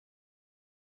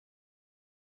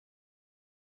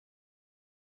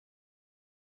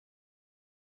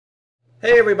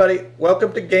Hey everybody,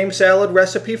 welcome to Gamesalad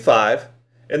Recipe 5.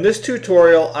 In this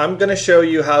tutorial, I'm going to show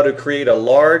you how to create a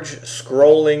large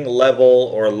scrolling level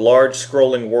or large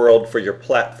scrolling world for your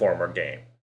platformer game.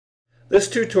 This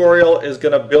tutorial is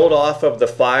going to build off of the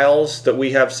files that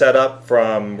we have set up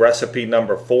from recipe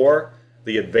number 4,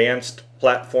 the advanced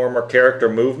platformer character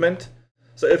movement.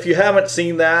 So if you haven't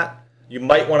seen that, you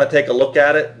might want to take a look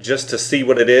at it just to see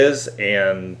what it is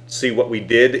and see what we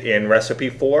did in recipe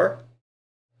 4.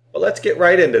 But let's get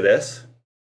right into this.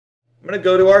 I'm going to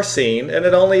go to our scene, and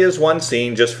it only is one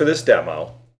scene just for this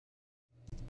demo.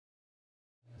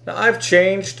 Now I've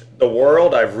changed the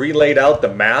world. I've relayed out the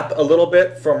map a little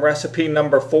bit from recipe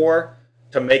number 4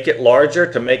 to make it larger,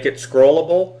 to make it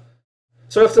scrollable.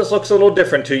 So if this looks a little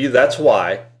different to you, that's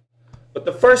why. But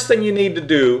the first thing you need to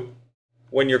do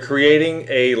when you're creating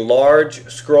a large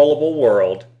scrollable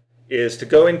world is to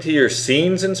go into your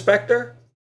Scenes Inspector.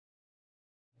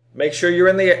 Make sure you're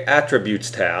in the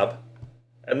Attributes tab,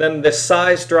 and then the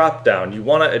size drop down. You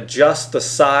want to adjust the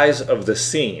size of the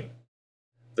scene.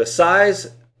 The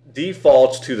size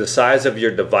defaults to the size of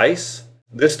your device.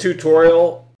 This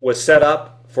tutorial was set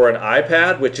up for an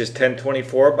iPad, which is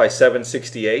 1024 by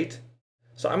 768.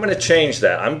 So I'm going to change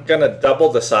that. I'm going to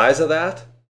double the size of that.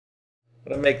 I'm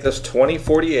going to make this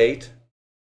 2048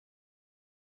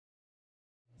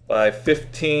 by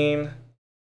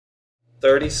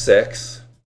 1536.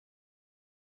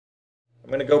 I'm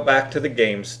going to go back to the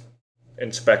Games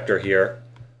Inspector here.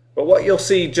 But what you'll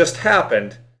see just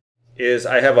happened is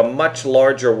I have a much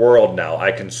larger world now.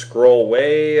 I can scroll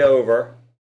way over.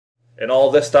 And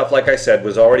all this stuff, like I said,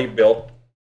 was already built.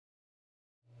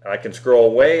 And I can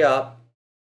scroll way up,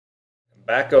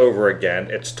 back over again.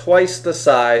 It's twice the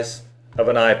size of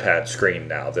an iPad screen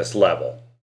now, this level.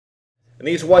 And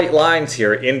these white lines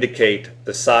here indicate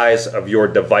the size of your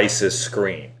device's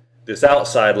screen. This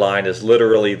outside line is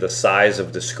literally the size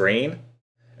of the screen.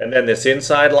 And then this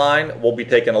inside line, we'll be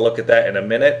taking a look at that in a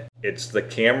minute. It's the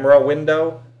camera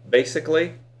window,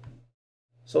 basically.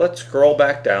 So let's scroll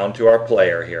back down to our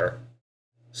player here.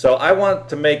 So I want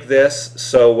to make this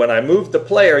so when I move the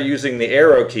player using the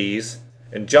arrow keys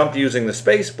and jump using the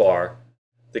space bar,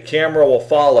 the camera will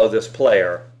follow this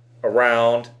player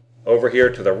around, over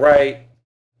here to the right,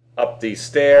 up these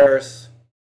stairs,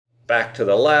 back to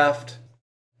the left,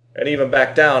 and even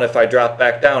back down if I drop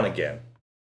back down again.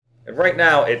 And right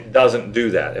now it doesn't do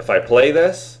that. If I play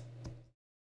this,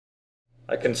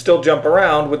 I can still jump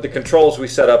around with the controls we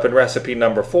set up in recipe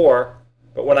number 4,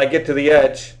 but when I get to the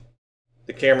edge,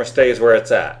 the camera stays where it's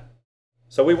at.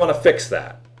 So we want to fix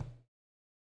that.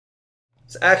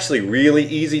 It's actually really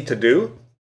easy to do.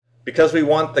 Because we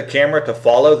want the camera to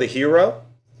follow the hero,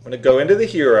 I'm going to go into the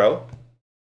hero,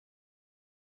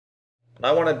 and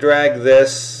I want to drag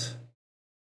this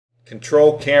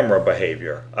control camera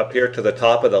behavior up here to the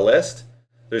top of the list.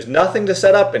 There's nothing to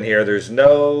set up in here. There's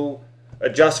no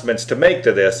adjustments to make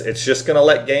to this. It's just going to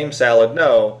let Gamesalad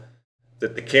know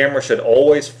that the camera should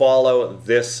always follow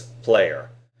this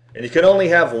player. And you can only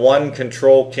have one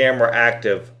control camera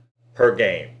active per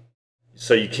game.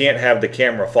 So you can't have the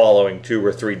camera following 2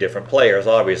 or 3 different players,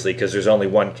 obviously, because there's only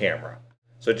one camera.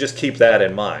 So just keep that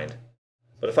in mind.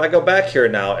 But if I go back here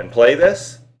now and play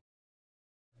this,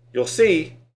 you'll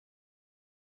see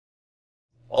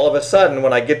all of a sudden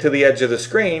when I get to the edge of the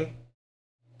screen,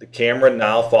 the camera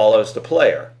now follows the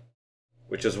player,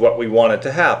 which is what we wanted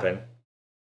to happen.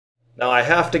 Now I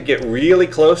have to get really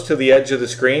close to the edge of the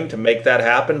screen to make that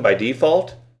happen by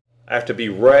default. I have to be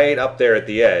right up there at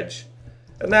the edge.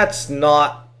 And that's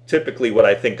not typically what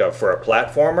I think of for a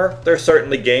platformer. There are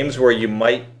certainly games where you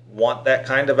might want that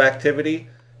kind of activity,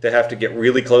 to have to get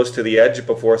really close to the edge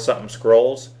before something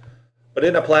scrolls. But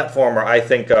in a platformer, I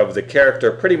think of the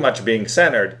character pretty much being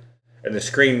centered and the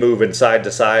screen moving side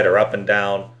to side or up and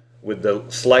down with the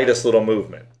slightest little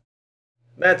movement.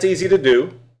 And that's easy to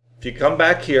do. If you come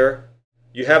back here,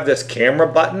 you have this camera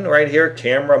button right here,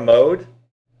 camera mode.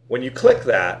 When you click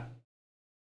that,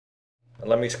 and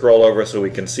let me scroll over so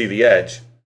we can see the edge.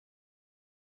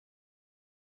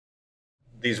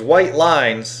 These white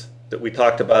lines that we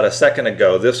talked about a second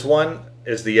ago, this one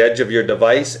is the edge of your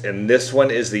device and this one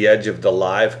is the edge of the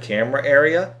live camera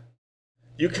area.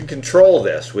 You can control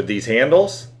this with these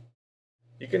handles.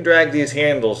 You can drag these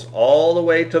handles all the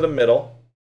way to the middle,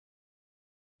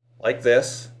 like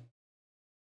this.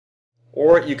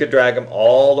 Or you could drag them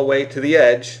all the way to the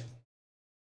edge,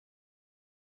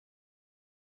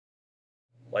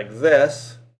 like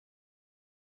this,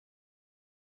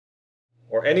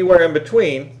 or anywhere in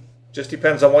between. Just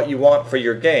depends on what you want for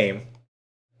your game.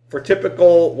 For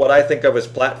typical, what I think of as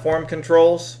platform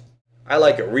controls, I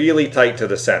like it really tight to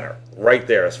the center, right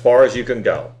there, as far as you can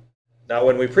go. Now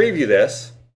when we preview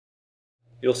this,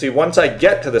 you'll see once I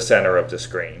get to the center of the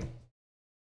screen,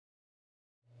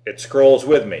 it scrolls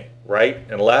with me, right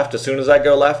and left. As soon as I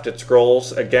go left, it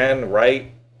scrolls again,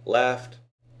 right, left,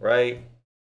 right.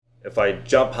 If I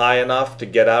jump high enough to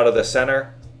get out of the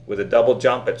center, with a double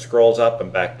jump, it scrolls up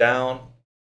and back down.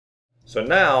 So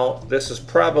now, this is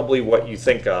probably what you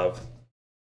think of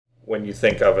when you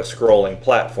think of a scrolling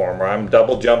platform, where I'm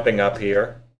double jumping up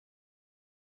here.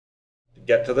 To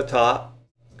get to the top,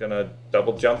 I'm going to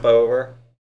double jump over,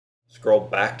 scroll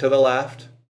back to the left,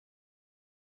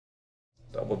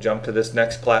 double jump to this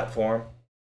next platform,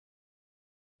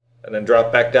 and then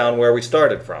drop back down where we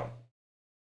started from.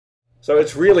 So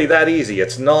it's really that easy.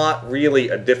 It's not really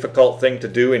a difficult thing to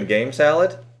do in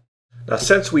Gamesalad. Now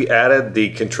since we added the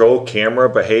control camera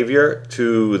behavior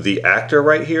to the actor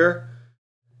right here,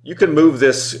 you can move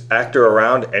this actor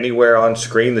around anywhere on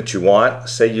screen that you want.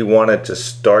 Say you wanted to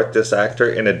start this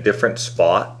actor in a different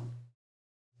spot.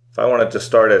 If I wanted to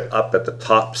start it up at the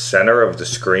top center of the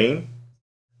screen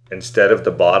instead of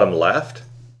the bottom left,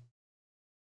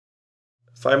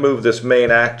 if I move this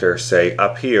main actor, say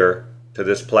up here, to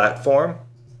this platform,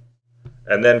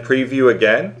 and then preview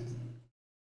again,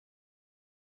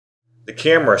 the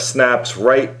camera snaps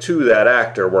right to that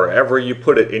actor wherever you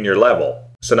put it in your level.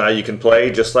 So now you can play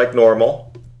just like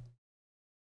normal.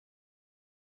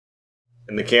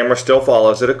 And the camera still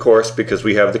follows it, of course, because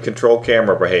we have the control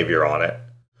camera behavior on it.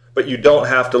 But you don't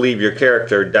have to leave your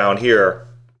character down here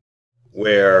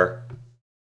where,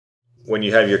 when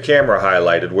you have your camera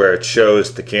highlighted, where it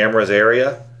shows the camera's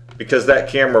area, because that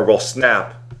camera will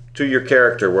snap to your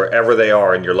character wherever they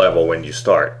are in your level when you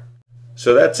start.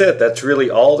 So that's it. That's really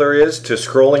all there is to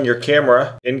scrolling your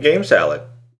camera in Gamesalad.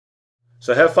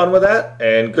 So have fun with that,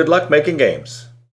 and good luck making games.